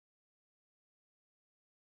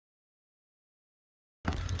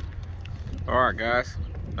Alright guys,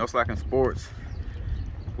 NoSlack'n Sports.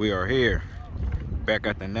 We are here back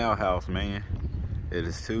at the nail house, man. It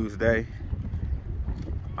is Tuesday.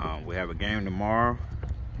 We have a game tomorrow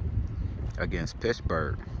against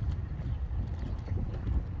Pittsburgh.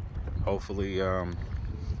 Hopefully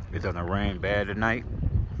it doesn't rain bad tonight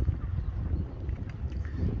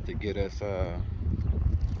to get us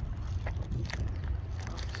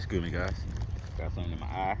excuse me guys, got something in my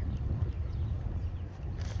eye.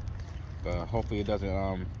 But hopefully it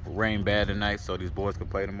doesn't rain bad tonight so these boys can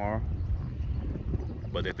play tomorrow.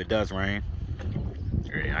 But if it does rain,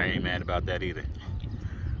 I ain't mad about that either,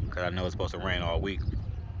 because I know it's supposed to rain all week.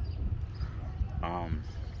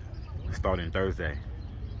 Starting Thursday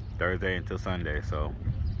until Sunday. So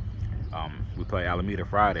we play Alameda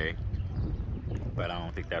Friday, but I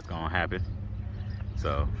don't think that's gonna happen.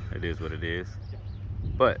 So it is what it is.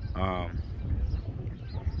 But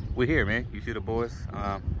we're here, man. You see the boys.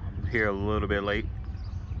 I'm here a little bit late.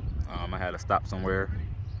 I had to stop somewhere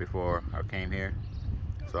before I came here,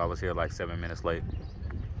 so I was here like 7 minutes late.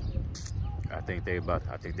 I think they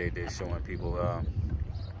did showing people.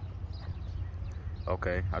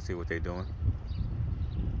 Okay, I see what they're doing.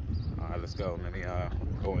 All right, let's go. Let me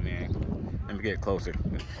go in there. Let me get closer.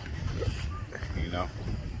 You know,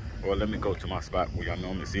 or let me go to my spot where y'all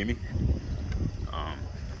normally see me.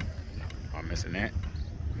 I'm missing that.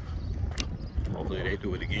 Hopefully they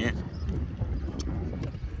do it again.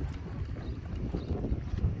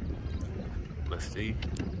 Let's see.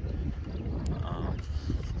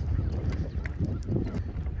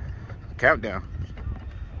 Countdown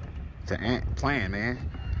to playing, man.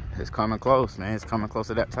 It's coming close, man. It's coming close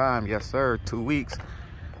to that time. Yes, sir. 2 weeks.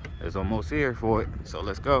 It's almost here for it. So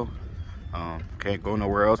let's go. Can't go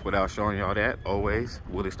nowhere else without showing y'all that. Always.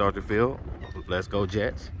 Willie Starter Field. Let's go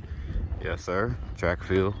Jets. Yes, sir. Track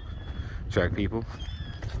field. Track people.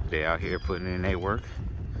 They out here putting in their work.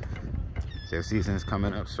 Their season is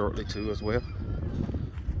coming up shortly too as well.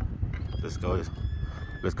 Let's go.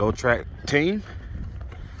 Let's go track team.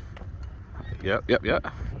 Yep.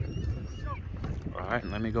 All right,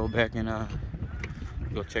 let me go back and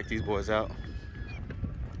go check these boys out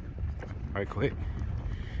right quick.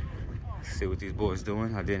 See what these boys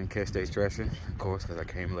doing. I didn't catch they stretching, of course, because I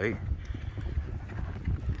came late.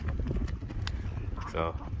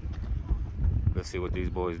 So let's see what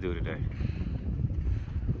these boys do today.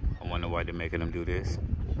 I wonder why they're making them do this.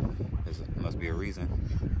 There must be a reason.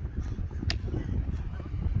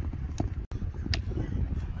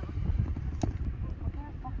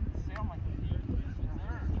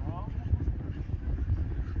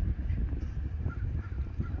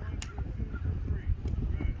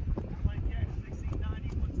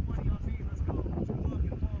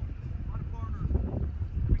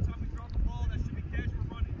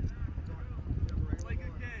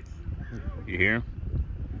 You hear him?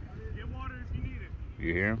 Get water if you need it.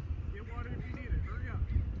 You hear him? Get water if you need it. Hurry up.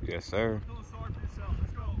 Yes, sir. Don't feel sorry for yourself.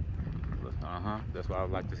 Let's go. That's what I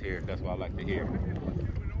like to hear. That's what I like to hear.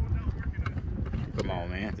 Come on,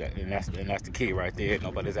 man. And that's the key right there.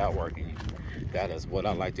 Nobody's out working you. That is what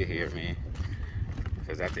I like to hear, man.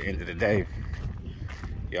 Because at the end of the day,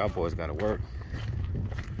 y'all boys gotta work.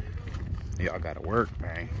 Y'all gotta work,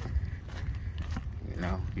 man. You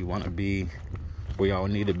know, you wanna be where y'all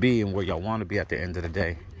need to be and where y'all want to be at the end of the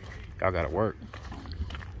day. Y'all gotta work.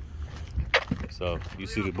 So you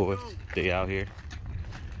see the boys, they out here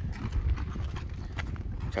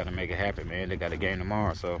trying to make it happen, man. They got a game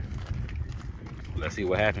tomorrow, so let's see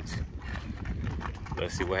what happens.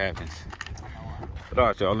 Let's see what happens. But all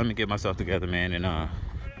right, y'all, let me get myself together, man, and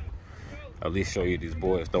at least show you these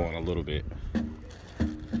boys throwing a little bit.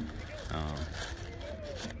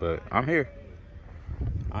 But I'm here.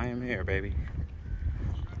 I am here, baby.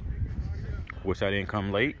 Wish I didn't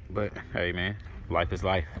come late, but hey, man, life is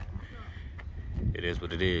life. It is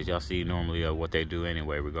what it is. Y'all see normally what they do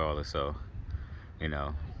anyway, regardless. So, you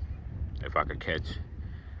know, if I could catch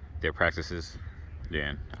their practices,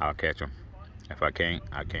 then I'll catch them. If I can't,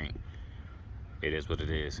 I can't. It is what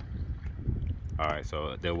it is. All right,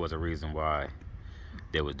 so there was a reason why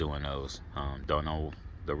they was doing those. Don't know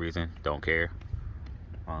the reason, don't care.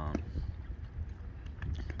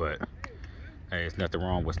 But hey, it's nothing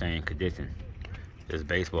wrong with staying in condition. It's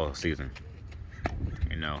baseball season.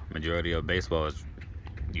 You know, majority of baseball is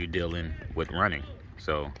you dealing with running.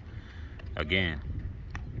 So again,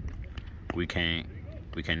 we cannot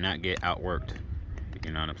get outworked.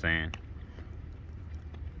 You know what I'm saying?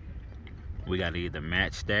 We gotta either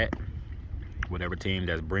match that, whatever team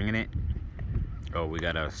that's bringing it, or we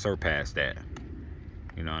gotta surpass that.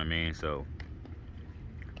 You know what I mean? So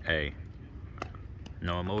hey,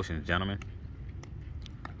 no emotions, gentlemen.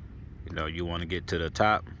 you know, you want to get to the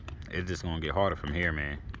top, it's just going to get harder from here,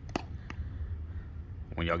 man.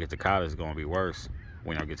 When y'all get to college, it's going to be worse.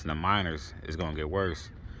 When y'all get to the minors, it's going to get worse.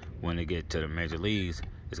 When they get to the major leagues,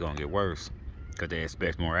 it's going to get worse. Because they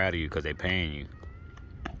expect more out of you because they're paying you.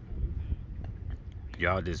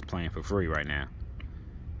 Y'all just playing for free right now.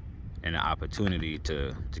 And the opportunity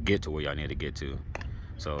to get to where y'all need to get to.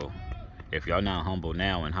 So, if y'all not humble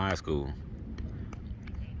now in high school,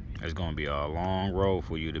 it's going to be a long road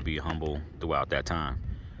for you to be humble throughout that time.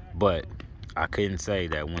 But I couldn't say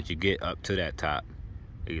that once you get up to that top,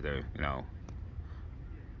 either, you know,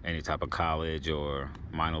 any type of college or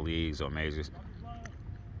minor leagues or majors,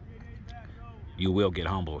 you will get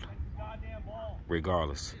humbled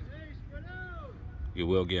regardless. You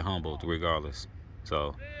will get humbled regardless.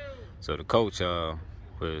 So the coach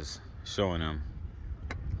was showing them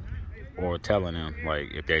or telling them,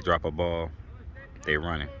 like, if they drop a ball, they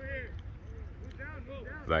run it.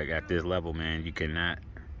 Like, at this level, man, you cannot,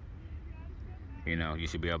 you know, you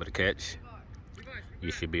should be able to catch.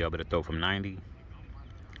 You should be able to throw from 90.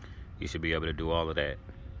 You should be able to do all of that.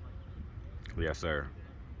 Yes, sir.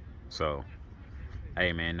 So,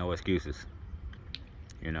 hey, man, no excuses.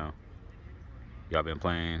 You know, y'all been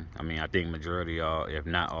playing. I mean, I think majority of y'all, if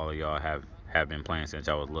not all of y'all, have been playing since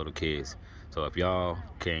y'all was little kids. So if y'all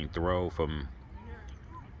can't throw from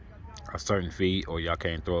a certain feet, or y'all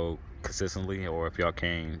can't throw consistently, or if y'all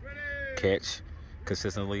can't catch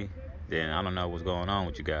consistently, then I don't know what's going on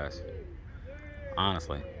with you guys,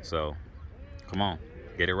 honestly. So come on,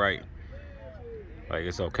 get it right. Like,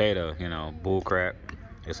 it's okay to, you know, bull crap.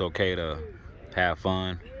 It's okay to have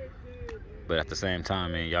fun, but at the same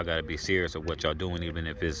time, man, y'all gotta be serious of what y'all doing, even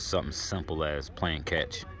if it's something simple as playing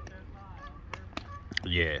catch.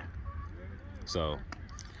 Yeah. So,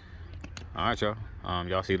 all right, y'all.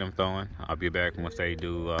 Y'all see them throwing. I'll be back once they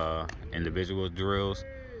do individual drills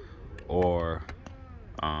or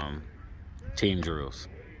team drills.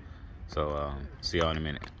 So, see y'all in a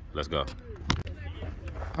minute. Let's go.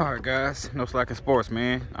 All right, guys. NoSlack'n Sports,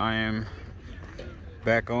 man. I am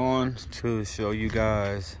back on to show you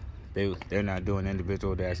guys. They're not doing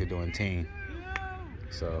individual. They're actually doing team.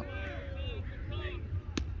 So,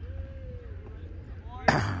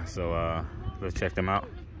 let's check them out.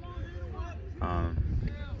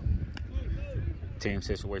 Team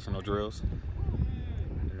situational drills,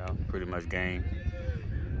 you know, pretty much game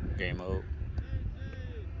mode.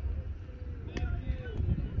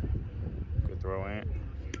 Good throw in.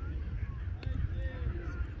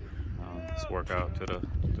 Let's work out to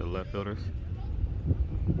the left fielders.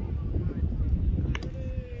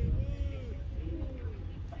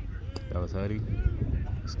 That was Huddy.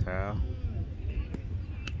 It's Tal.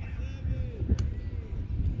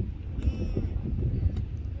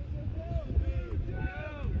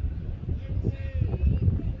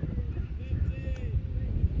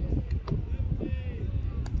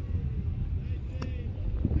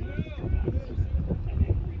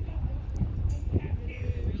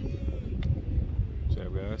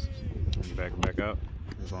 Guys, back up.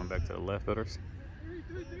 Just going back to the left footers.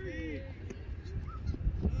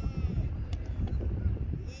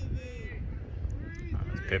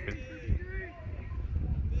 That's Pippin.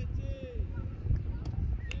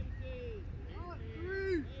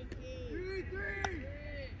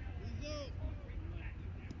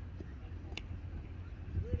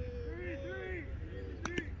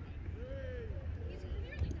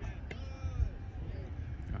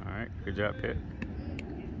 All right, good job, Pitt.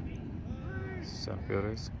 Center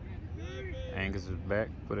fielders. Angus is back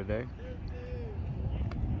for the day.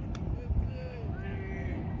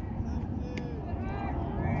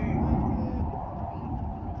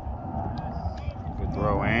 Good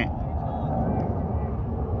throw, Ant.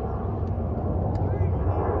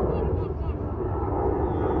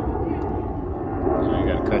 You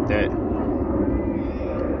gotta cut that.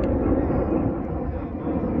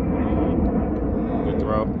 Good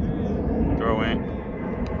throw. Throw, Ant.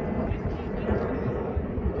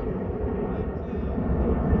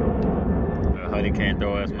 He can't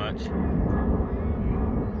throw as much,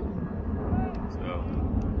 so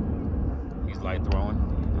he's light throwing.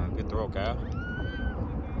 Good throw, Kyle.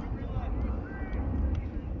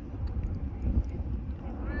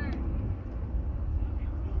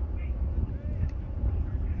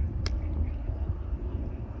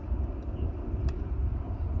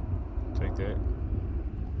 Take that.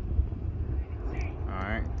 All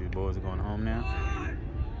right, these boys are going home now.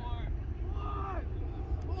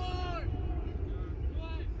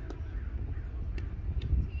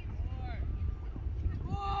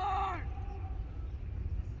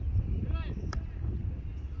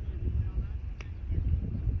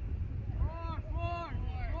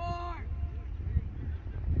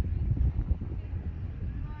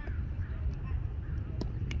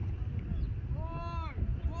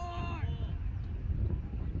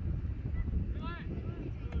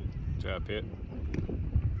 Job hit.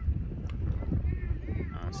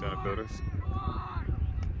 Center fielders.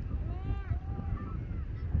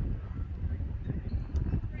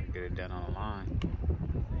 Get it down on the line.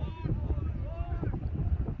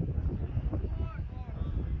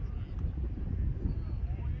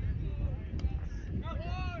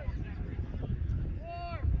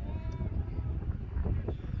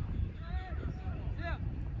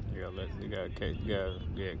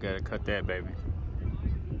 You gotta cut that, baby.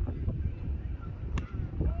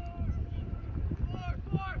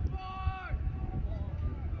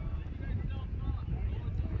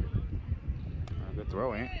 Good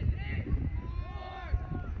throw, ain't it?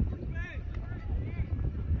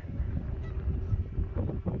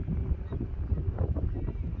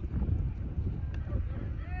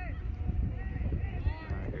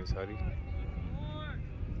 Here's Huddy.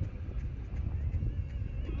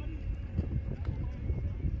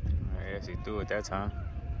 I guess he threw it that time.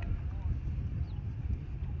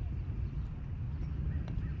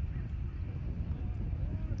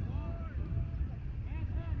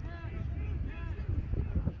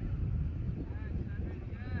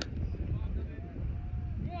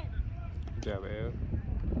 Good job, Ev.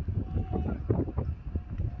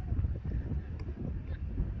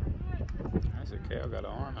 I said, Cal got an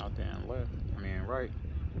arm out there and left. I mean, right.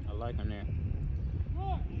 I like him there.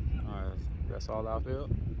 That's all outfield.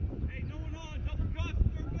 Hey, no one on. Double cross,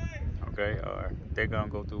 third base. Okay, they're gonna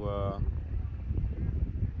go through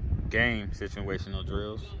game situational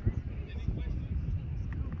drills.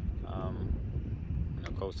 You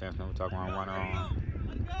know, Coach Sampson was talking about one on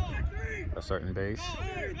a certain base.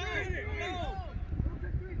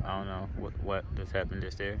 I don't know what just happened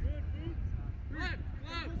just there.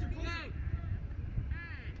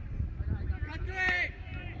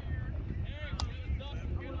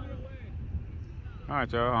 All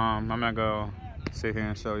right, y'all. I'm not gonna sit here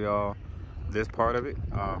and show y'all this part of it.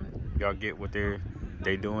 Y'all get what they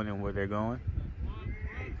doing and where they're going.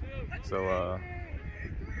 So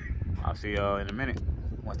I'll see y'all in a minute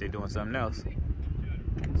once they're doing something else.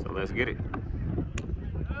 So let's get it.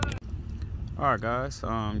 All right, guys.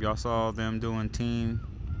 Y'all saw them doing team.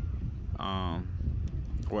 Well,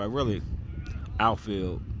 really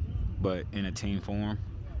outfield, but in a team form.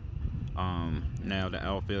 Now the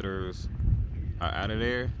outfielders are out of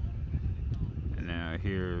there, and now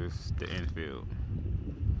here's the infield.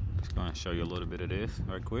 Just gonna show you a little bit of this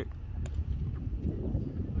right quick.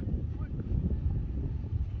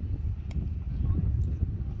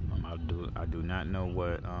 I do not know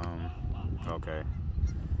what okay.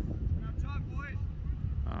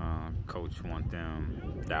 Coach want them,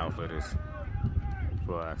 the outfitters,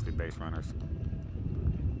 for actually base runners.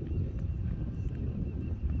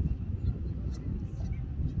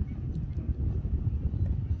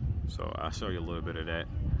 So I'll show you a little bit of that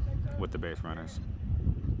with the base runners.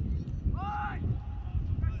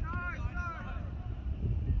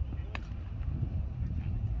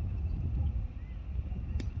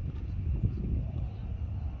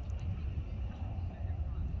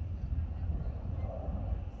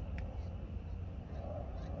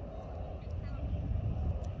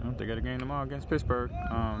 They got a game tomorrow against Pittsburgh.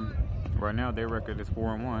 Right now their record is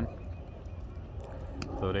 4-1.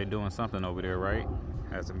 So they doing something over there, right?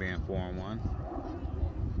 As it being 4-1.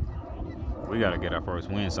 We gotta get our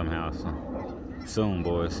first win somehow soon,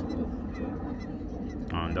 boys.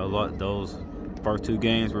 Those first two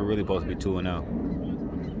games we're really supposed to be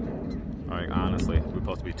 2-0. Like honestly, we're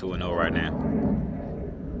supposed to be 2-0 right now.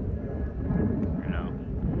 You know.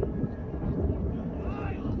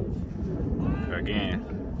 Again,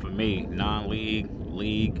 for me, non-league,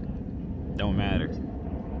 league, don't matter.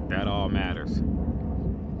 That all matters.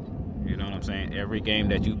 You know what I'm saying? Every game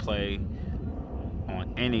that you play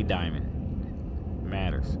on any diamond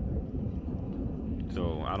matters.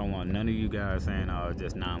 So I don't want none of you guys saying, "Oh, it's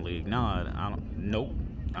just non-league." No, I don't. Nope.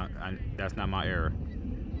 That's not my era.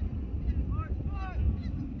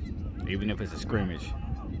 Even if it's a scrimmage,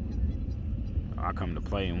 I come to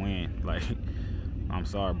play and win. Like, I'm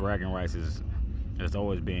sorry, bragging rights has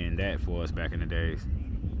always been that for us back in the days,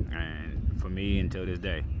 and for me until this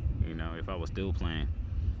day. You know, if I was still playing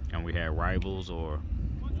and we had rivals, or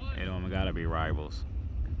it don't gotta be rivals.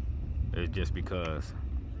 It's just because,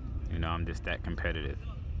 you know, I'm just that competitive.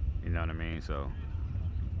 You know what I mean? So,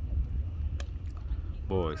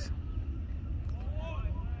 boys,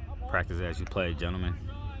 practice as you play, gentlemen.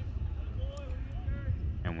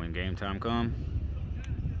 And when game time comes,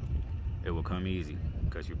 it will come easy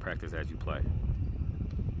because you practice as you play.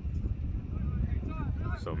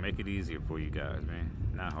 So make it easier for you guys, man.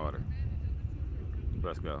 Not harder.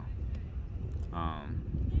 Let's go. I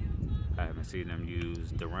haven't see them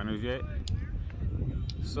use the runners yet.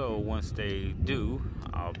 So once they do,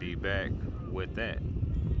 I'll be back with that.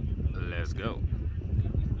 Let's go.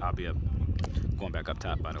 I'll be going back up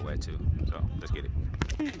top, by the way, too. So let's get it.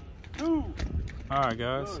 All right,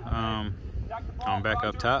 guys. I'm back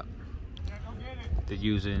up top. They're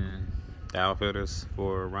using the outfitters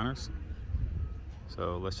for runners.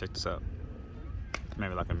 So let's check this out.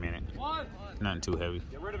 Maybe like a minute. Nothing too heavy.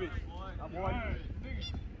 Get rid of it.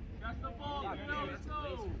 That's the ball. Let's go. Why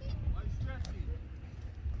are you stressing?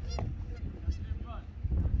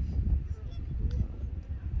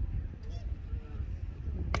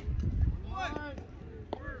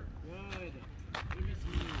 Good.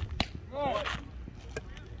 Good. I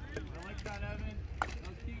like that, Evan. That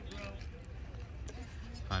was cute, bro.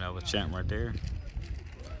 Find out what champ right there.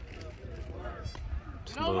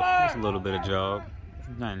 Just a little bit of jog.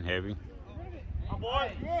 Nothing heavy. Oh,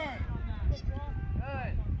 boy. Good. Good.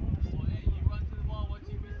 Well, hey, you run to the ball. Once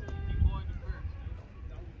you miss it, you keep going to first.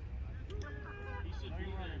 He should be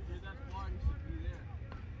there. If you're that far, he should be there.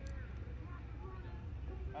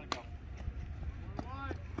 Gotta go.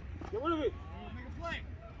 Get rid of it. Make a play.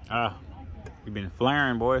 Ah, you been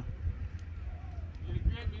flaring, boy. Be the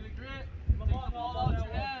grit. Be the grit. Take the ball out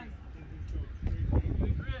your hands. Be the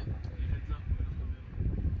grit. Heads up.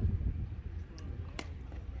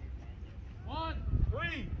 1,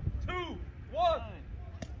 3, 2, 1.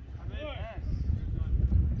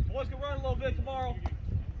 Boys can run a little bit tomorrow.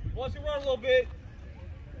 Boys can run a little bit.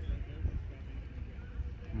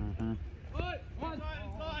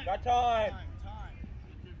 Got time.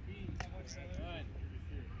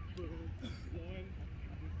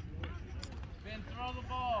 Ben, throw the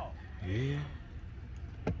ball. Yeah.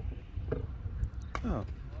 Oh,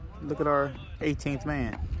 look at our 18th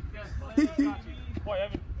man. Boy,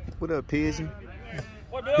 Evan. What up, Pigeon?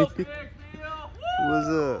 Boy, Bill. What's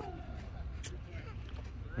up?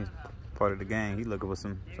 He's part of the gang. He's looking for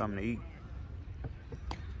something to eat.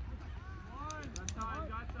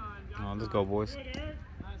 Oh, let's go, boys. Nice,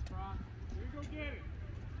 bro. Here we go get it.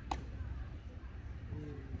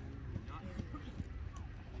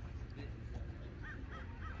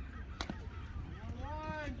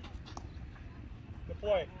 Good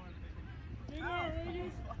play.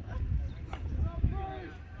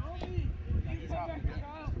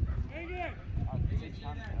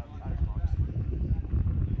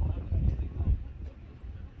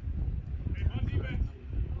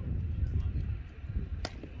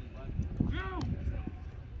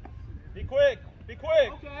 Be quick. Be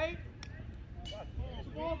quick. Okay.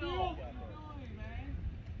 Ball, Bill.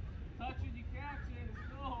 Touch it, you catch it. Let's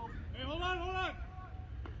go. Hey, hold on, hold on.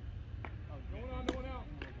 No one out.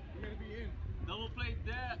 You gotta be in. Double play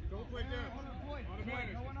that. Double play that.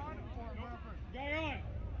 Automatic. No one on. Guy on.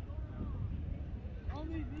 Don't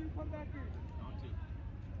need you. Come back here. On two.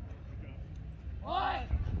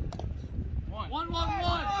 One.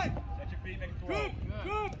 Set your feet, make a throw.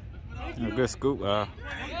 Good. Good scoop. Get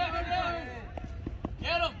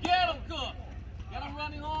him, Cook. Get him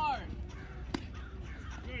running hard.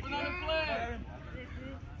 Put another play.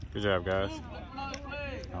 Good job, guys. Put another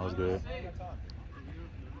play. That was good.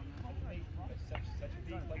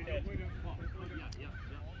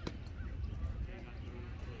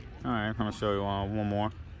 All right, I'm gonna show you one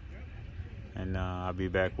more, and I'll be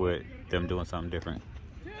back with them doing something different.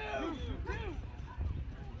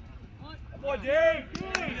 Boy, Dave.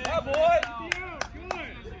 That boy.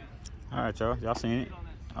 All right, y'all seen it.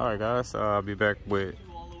 All right, guys, I'll be back with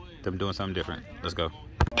them doing something different. Let's go.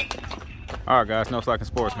 All right, guys, NoSlack'n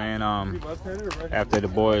Sports, man. After the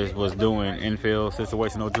boys was doing infield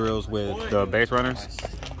situational drills with the base runners,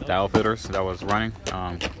 the outfitters that was running,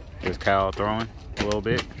 here's Kyle throwing a little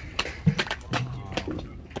bit.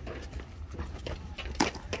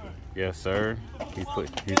 Yes, sir. He's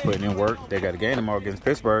putting in work. They got a game tomorrow against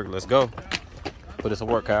Pittsburgh. Let's go. Put us to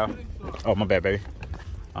work, Kyle. Oh, my bad, baby.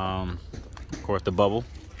 Of course, the bubble.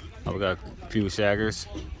 We got a few shaggers.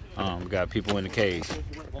 We got people in the cage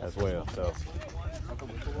as well. So,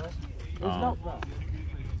 all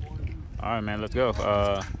right, man. Let's go.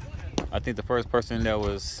 I think the first person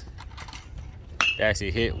that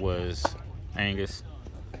actually hit was Angus.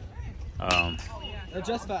 They're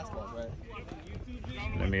just fastballs, right?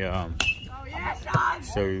 Let me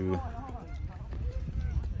show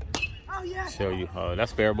you.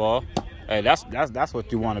 That's fair ball. Hey, that's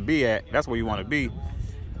what you want to be at. That's where you want to be.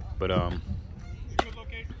 But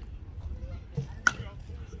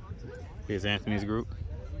here's Anthony's group.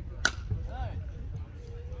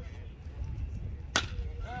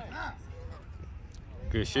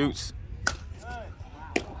 Good shoots.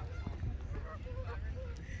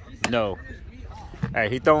 No. Hey,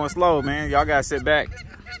 he throwing slow, man. Y'all gotta sit back.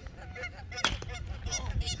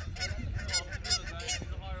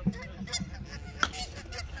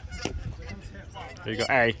 There you go.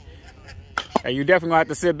 Hey, you definitely gonna have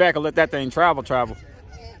to sit back and let that thing travel.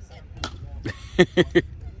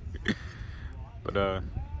 But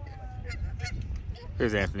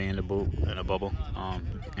here's Anthony in the bubble.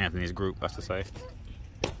 Anthony's group, I should say.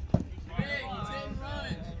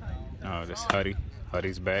 Oh, this Huddy.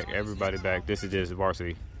 Huddy's back. Everybody back. This is just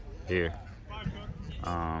Varsity here.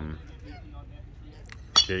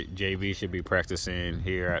 JB should be practicing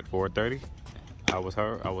here at 4:30. I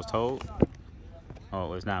was told.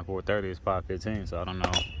 Oh, it's not 4:30. It's 5:15. So I don't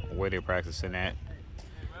know where they're practicing at.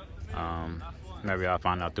 Maybe I'll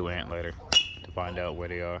find out through Ant later to find out where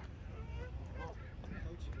they are.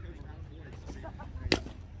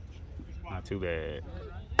 Not too bad.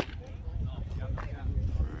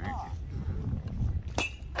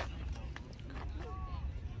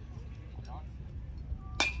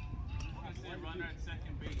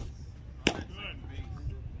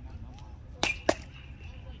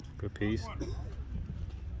 Good piece.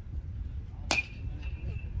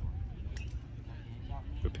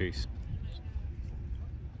 Good piece.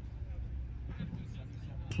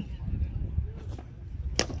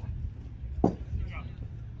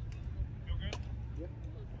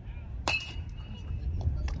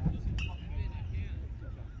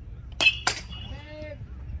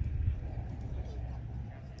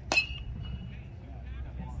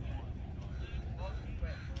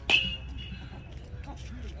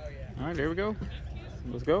 All right, there we go.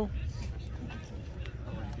 Let's go.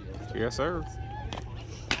 Yes, sir.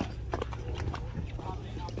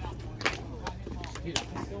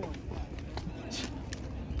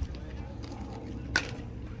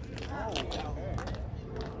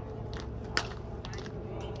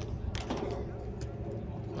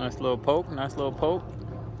 Nice little poke. Nice little poke.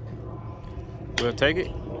 We'll take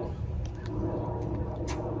it.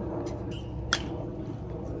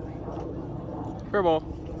 Fair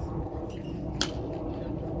ball.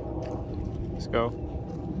 Let's go.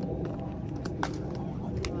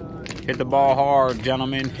 Hit the ball hard,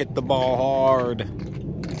 gentlemen. Hit the ball hard.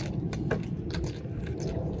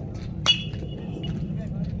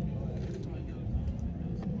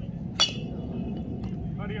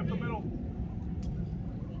 Buddy up the middle.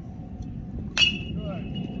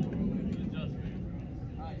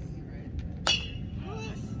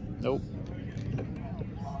 Nope.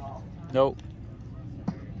 Nope.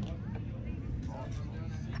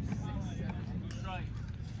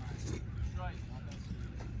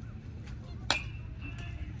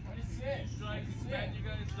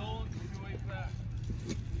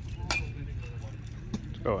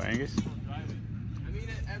 Let's go, Angus. I mean,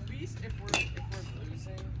 at least if we're losing, it's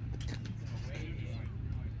an away game,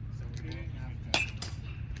 so we don't have to.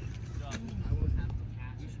 I won't have to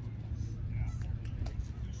catch.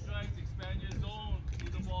 2 strikes, expand your zone. See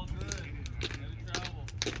the ball good. Let it travel.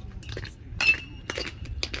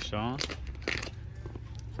 Sean.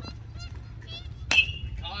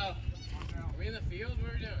 Kyle, are we in the field?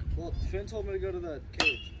 What are we doing? Well, Finn told me to go to the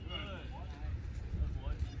cage.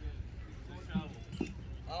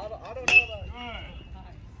 I don't know about.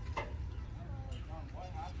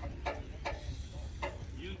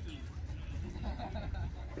 YouTube.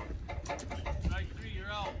 Strike 3, you're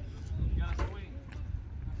out. You gotta swing.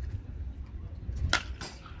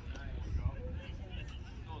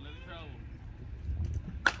 Go, let it travel.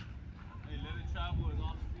 Hey, let it travel is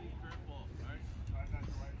off speed curveball, alright?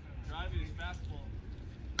 Drive it is fastball.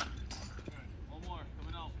 One more,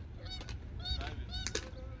 coming out. Drive it.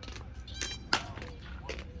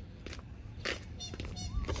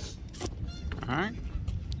 All right.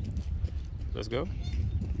 Let's go.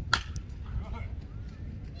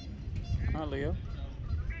 All right, Leo.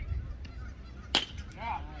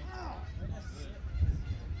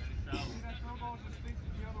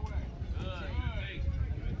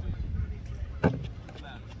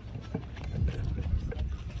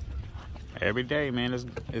 Every day, man,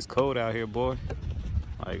 it's cold out here, boy.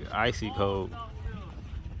 Like icy cold.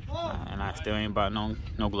 And I still ain't bought no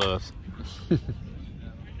gloves.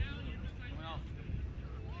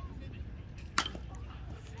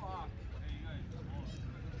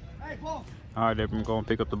 All right, they're going to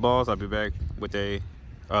pick up the balls. I'll be back with the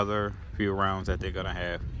other few rounds that they're going to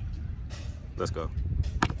have. Let's go.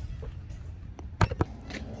 All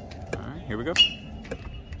right, here we go.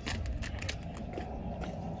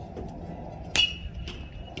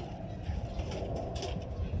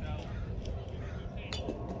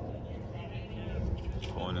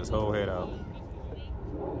 Pulling his whole head out.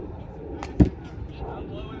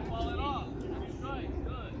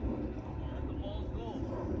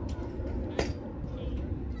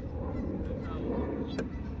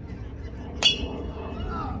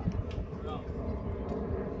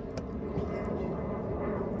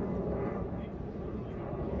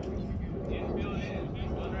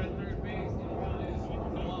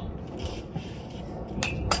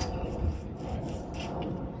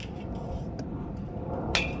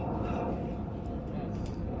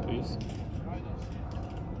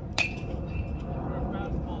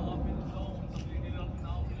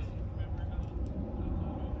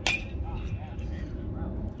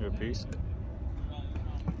 Good piece.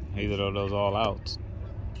 Either of those all outs.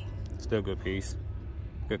 Still good piece.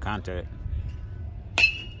 Good contact.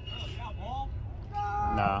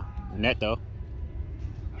 Nah, net though.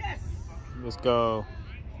 Let's go.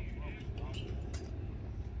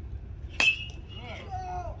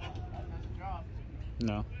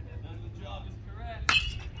 No.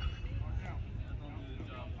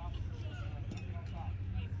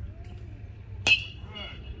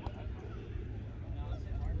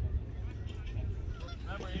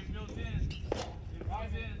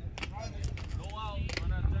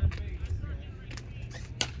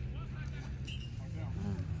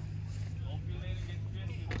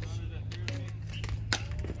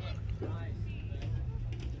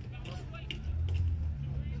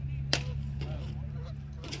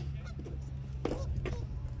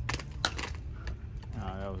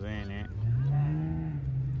 That was in it.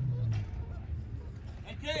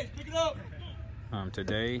 Okay, pick it up.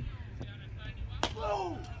 Today.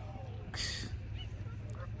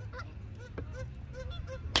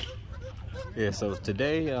 Yeah, so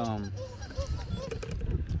today,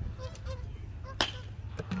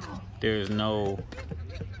 there's no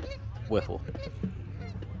wiffle.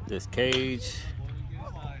 There's cage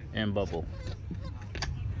and bubble.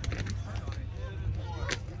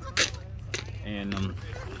 And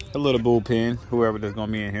a little bullpen, whoever that's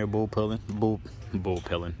gonna be in here, bull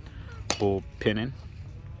penning.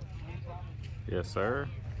 Yes, sir.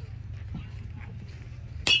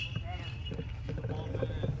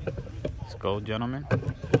 Let's go, gentlemen.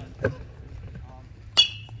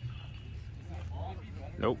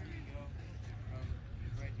 Nope.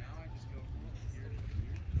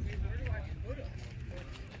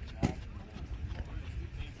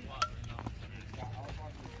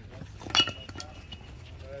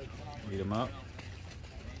 Beat him up.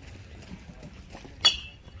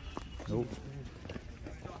 Nope.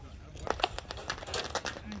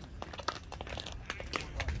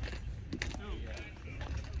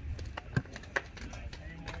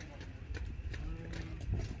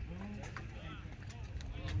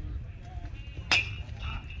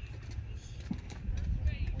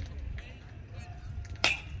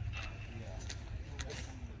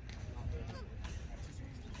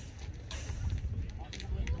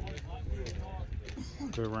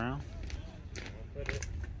 Good round.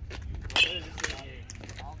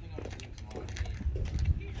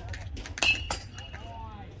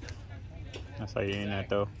 That's how you in that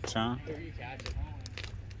though, Sean.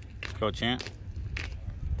 Go, champ.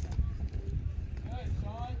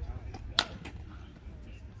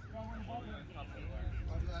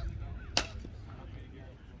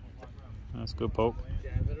 That's good poke.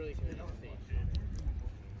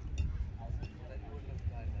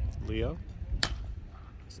 Leo.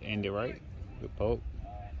 Let's end it right. Good poke.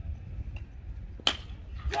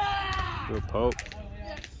 Good poke.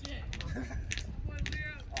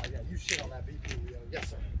 Oh yeah, you shit on that BP, Leo. Yes,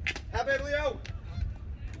 sir. Have it, Leo.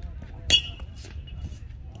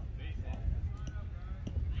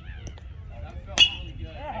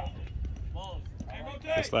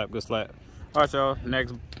 Good slap, good slap. All right, y'all.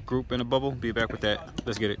 Next group in the bubble. Be back with that.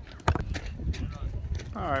 Let's get it.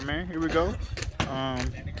 All right, man. Here we go.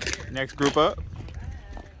 Next group up.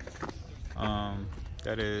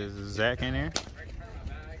 That is Zach in there.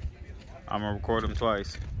 I'm gonna record them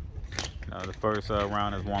twice. The first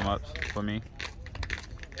round is warm-ups for me.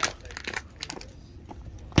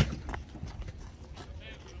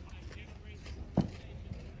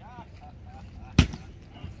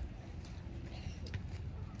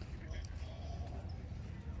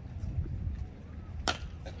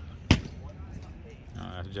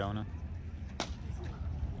 That's Jonah.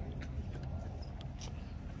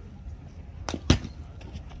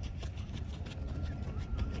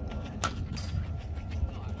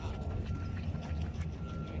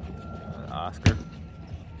 Oscar.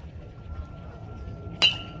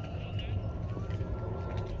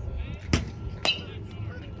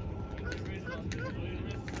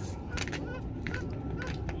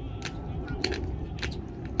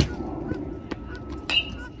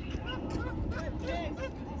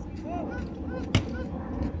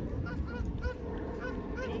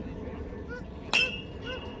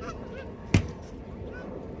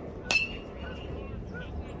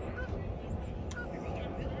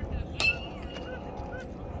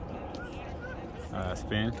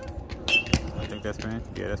 Spin. I think that's spin.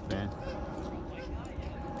 Yeah, that's spin.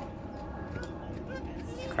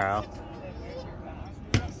 Kyle.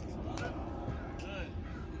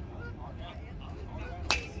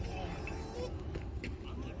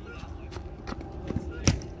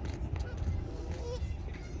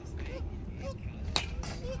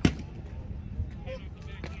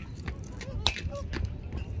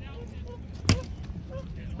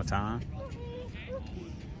 time.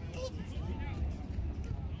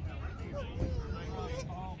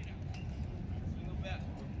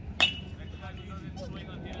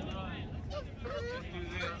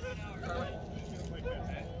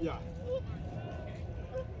 Yeah.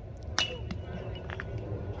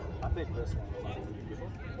 I think this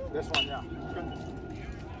one. This one, yeah.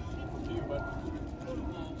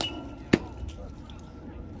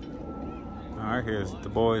 All right, here's the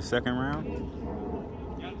boys' second round.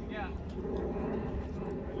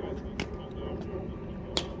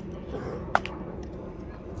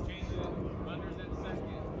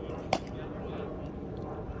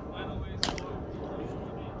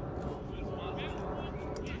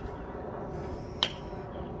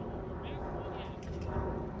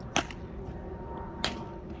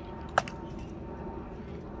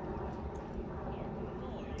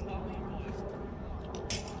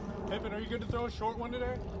 Pippin, are you good to throw a short one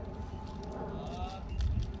today?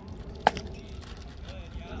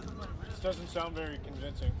 This doesn't sound very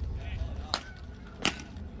convincing.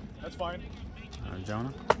 That's fine.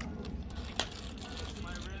 Jonah.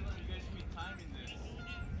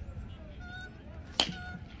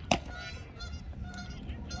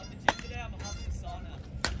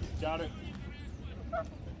 Got it.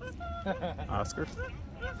 Oscar.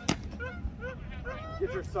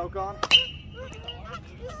 Get your soak on.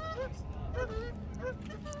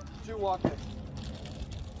 2 walk in.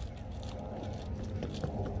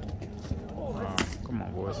 Oh, come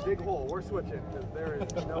on, boys. Big hole. We're switching because there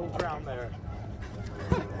is no ground there.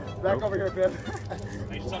 Back over here, Pip.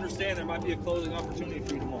 I just understand there might be a closing opportunity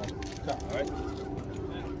for you tomorrow. All right.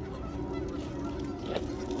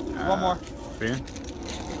 One more. Ben.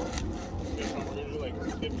 Like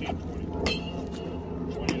 15, 20.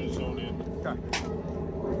 20 to zone in. Okay.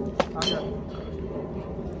 I'm good.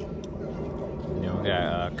 Then we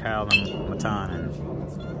got Kyle and Matan,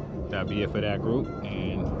 and that'll be it for that group.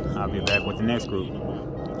 And I'll be back with the next group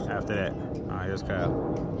after that. All right, here's Kyle.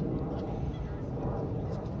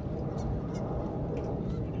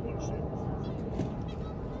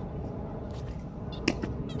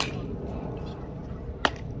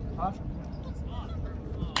 Huh?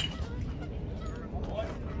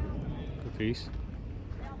 Good piece.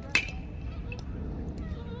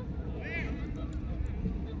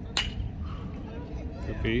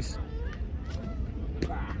 Good piece.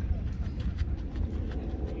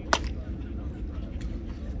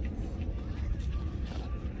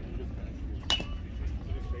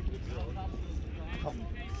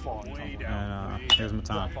 And here's my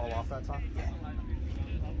time. Fall off that time?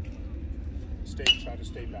 Try to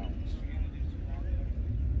stay balanced.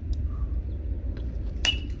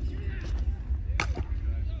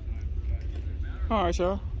 All right,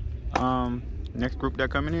 y'all. Next group that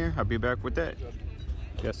come in here, I'll be back with that.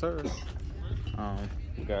 Yes, sir.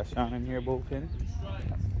 We got Sean in here, bullpen.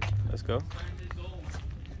 Let's go.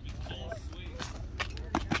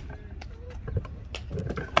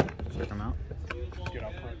 Check him out. Get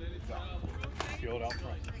out front. Field out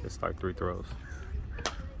front. It's like 3 throws.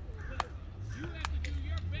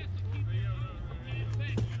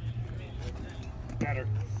 Better.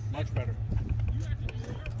 Much better.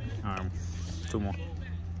 All right, 2 more.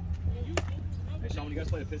 Hey, Sean, when you guys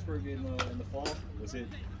played at Pittsburgh in the fall, was it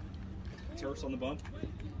turfs on the bump?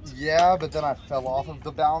 Yeah, but then I fell off of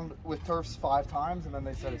the bound with turfs 5 times, and then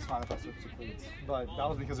they said it's fine if I switch to cleats. But that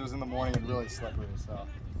was because it was in the morning and really slippery, so.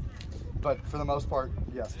 But for the most part,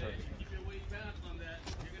 yes, turf.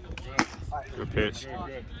 Good pitch.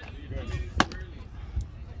 Good.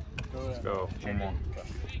 Let's go. 1 more.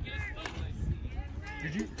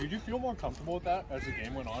 Did you feel more comfortable with that as the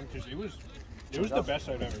game went on? Because it was the best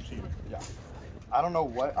I've ever seen. Yeah. I don't know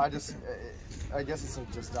what, I guess it's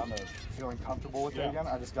just down to feeling comfortable with it again.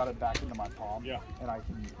 I just got it back into my palm, and I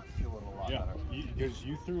can feel it a lot better. Because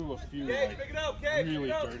you threw a few really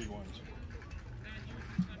dirty ones.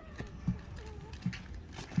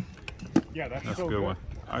 Yeah, that's so a good one.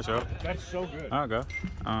 All right, y'all. That's so good. All right, go.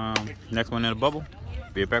 Next one in the bubble.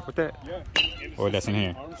 Be back with that. Yeah. Or that's in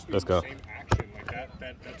here. Honestly, Let's go. Same action. Like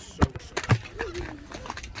that's so good.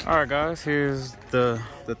 All right, guys. Here's the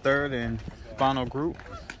third and final group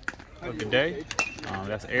of the day.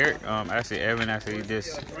 That's Eric. Actually, Evan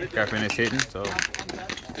just got finished hitting, so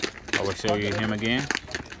I will show you him again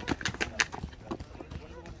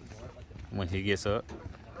when he gets up.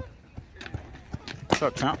 What's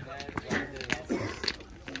up, champ?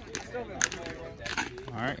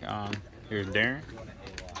 All right. Here's Darren.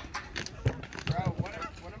 Bro,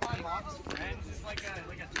 one of my mom's friends is like a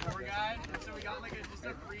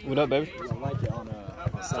What up, baby?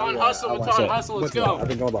 It's on hustle. It's on hustle. Let's go. I've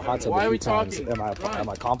been going to the hot tub Why a are we few times talking? at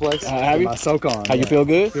my complex. Have you? My soak on. How you feel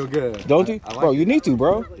good? Feel good. Don't you? I like Bro, it. you need to,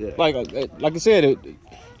 bro. Yeah. Like I said, it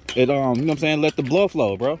you know what I'm saying? Let the blood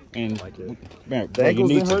flow, bro. And Like it. man, The bro, you ankle's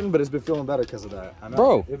need been to. hurting, but it's been feeling better because of that. I know.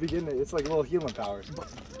 Bro. It's like little healing powers.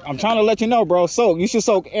 I'm trying to let you know, bro. Soak. You should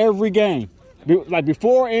soak every game, like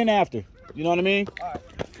before and after. You know what I mean?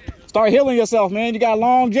 Start healing yourself, man. You got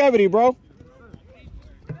longevity, bro.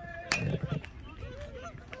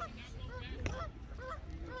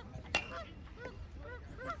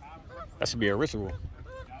 That should be a ritual.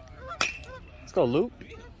 Let's go, Luke.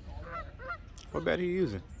 What bat are you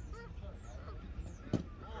using?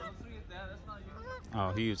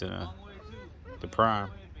 Oh, he using the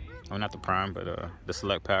Prime. Oh, not the Prime, but the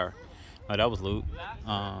Select Power. Oh, that was Luke.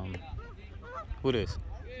 Who this?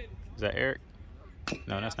 Is that Eric?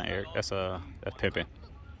 No, that's not Eric. That's Pippin.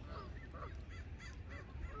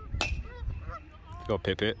 Go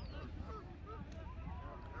Pippin.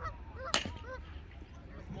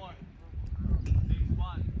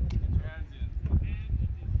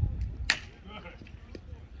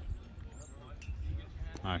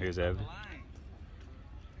 All right, here's Evan.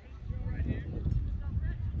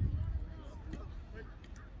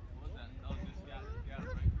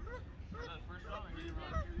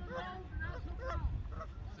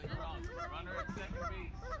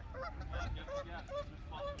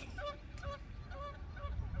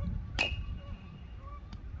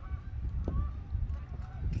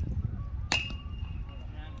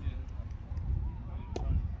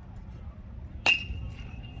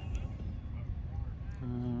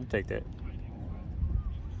 Take that.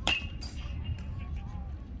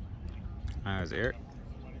 There's Eric.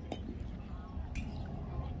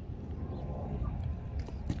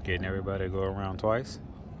 Getting everybody to go around twice.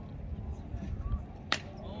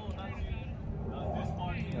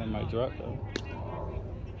 That might drop though.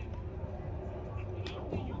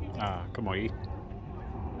 Come on, E.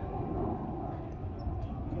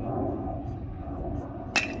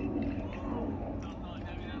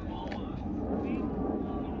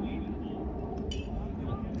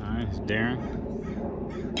 Nice, Darren.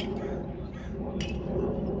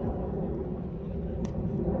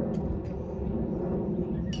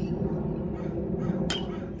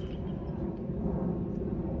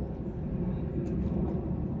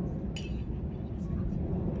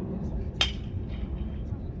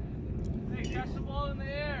 Catch the ball in the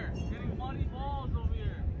air. Getting muddy balls over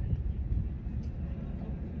here.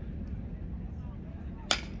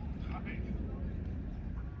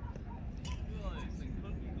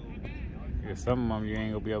 Yeah, some of them you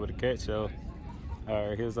ain't gonna be able to catch, so. All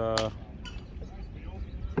right, here's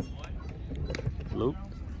Luke.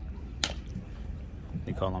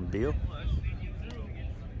 They call him Bill.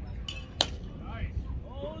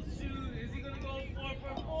 Oh shoot! Is he gonna go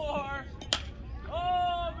 4 for 4?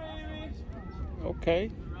 Oh baby!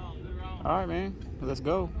 Okay. All right, man. Let's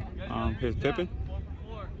go. Here's Pippin. 4 for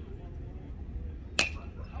 4.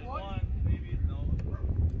 One, maybe no.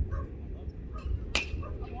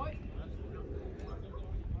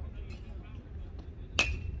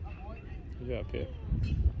 Good job, Pip.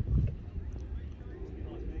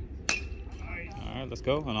 All right, let's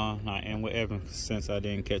go. And I end with Evan since I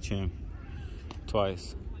didn't catch him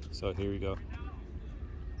twice. So here we go.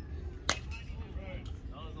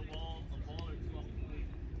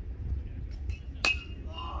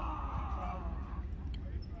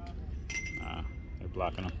 They're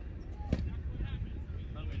blocking him.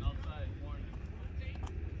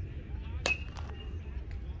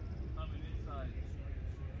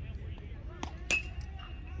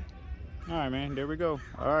 All right, man, there we go.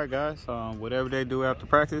 All right, guys, whatever they do after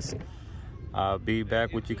practice, I'll be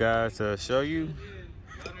back with you guys to show you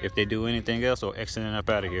if they do anything else or exiting up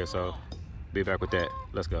out of here. So be back with that.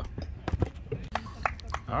 Let's go.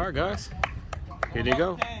 All right, guys, here they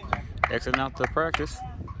go. Exiting out to practice.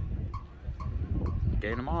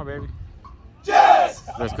 Game tomorrow, baby. Yes!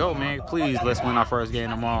 Let's go, man. Please, let's win our first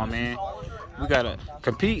game tomorrow, man. We gotta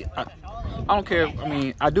compete. I don't care. I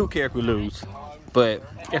mean, I do care if we lose. But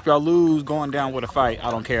if y'all lose going down with a fight,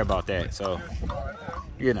 I don't care about that. So,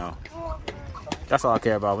 you know, that's all I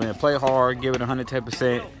care about. When play hard, give it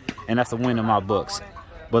 110%, and that's a win in my books.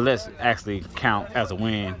 But let's actually count as a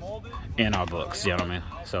win in our books, gentlemen.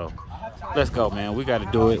 So, let's go, man. We got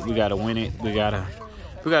to do it. We got to win it. We got to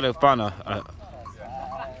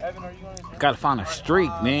find a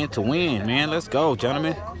streak, man, to win, man. Let's go,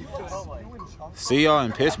 gentlemen. See y'all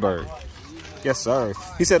in Pittsburgh. Yes, sir.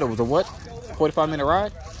 He said it was a what? 45-minute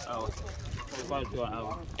ride? 45 to an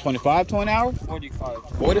hour. 25 to an hour? 45.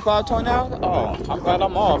 45 to an hour? Oh, I'm glad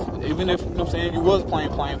I'm off. Even if, you know what I'm saying, you was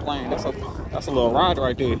playing. That's a little ride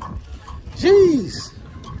right there. Jeez.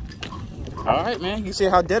 All right, man. You see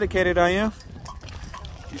how dedicated I am?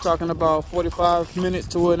 You're talking about 45 minutes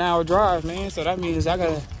to an hour drive, man. So that means I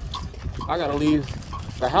gotta leave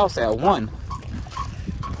the house at 1.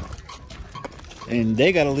 And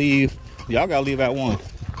they gotta leave, y'all gotta leave at 1.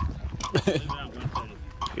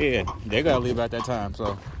 Yeah, they gotta leave at that time,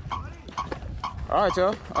 so. All right,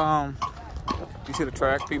 y'all. You see the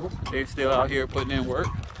track people, they still out here putting in work.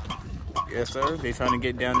 Yes, sir. They trying to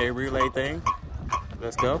get down their relay thing.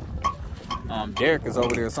 Let's go. Derek is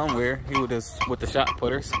over there somewhere. He was with the shot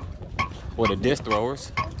putters or the disc throwers.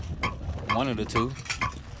 One of the two.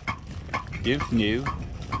 If new.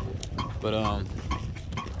 But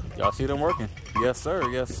y'all see them working. Yes, sir.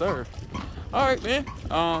 Yes, sir. All right,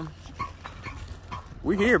 man.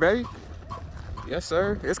 We here, baby. Yes,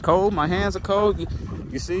 sir. It's cold. My hands are cold.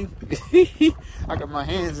 You see? I got my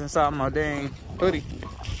hands inside my dang hoodie.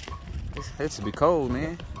 It should be cold,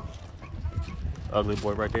 man. Ugly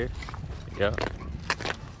boy right there. Yeah.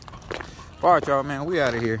 All right, y'all, man. We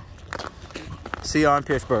out of here. See y'all in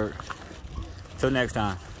Pittsburgh. Till next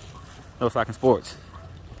time. NoSlack'n Sports.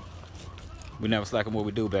 We never slacken what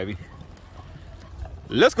we do, baby.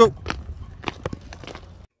 Let's go.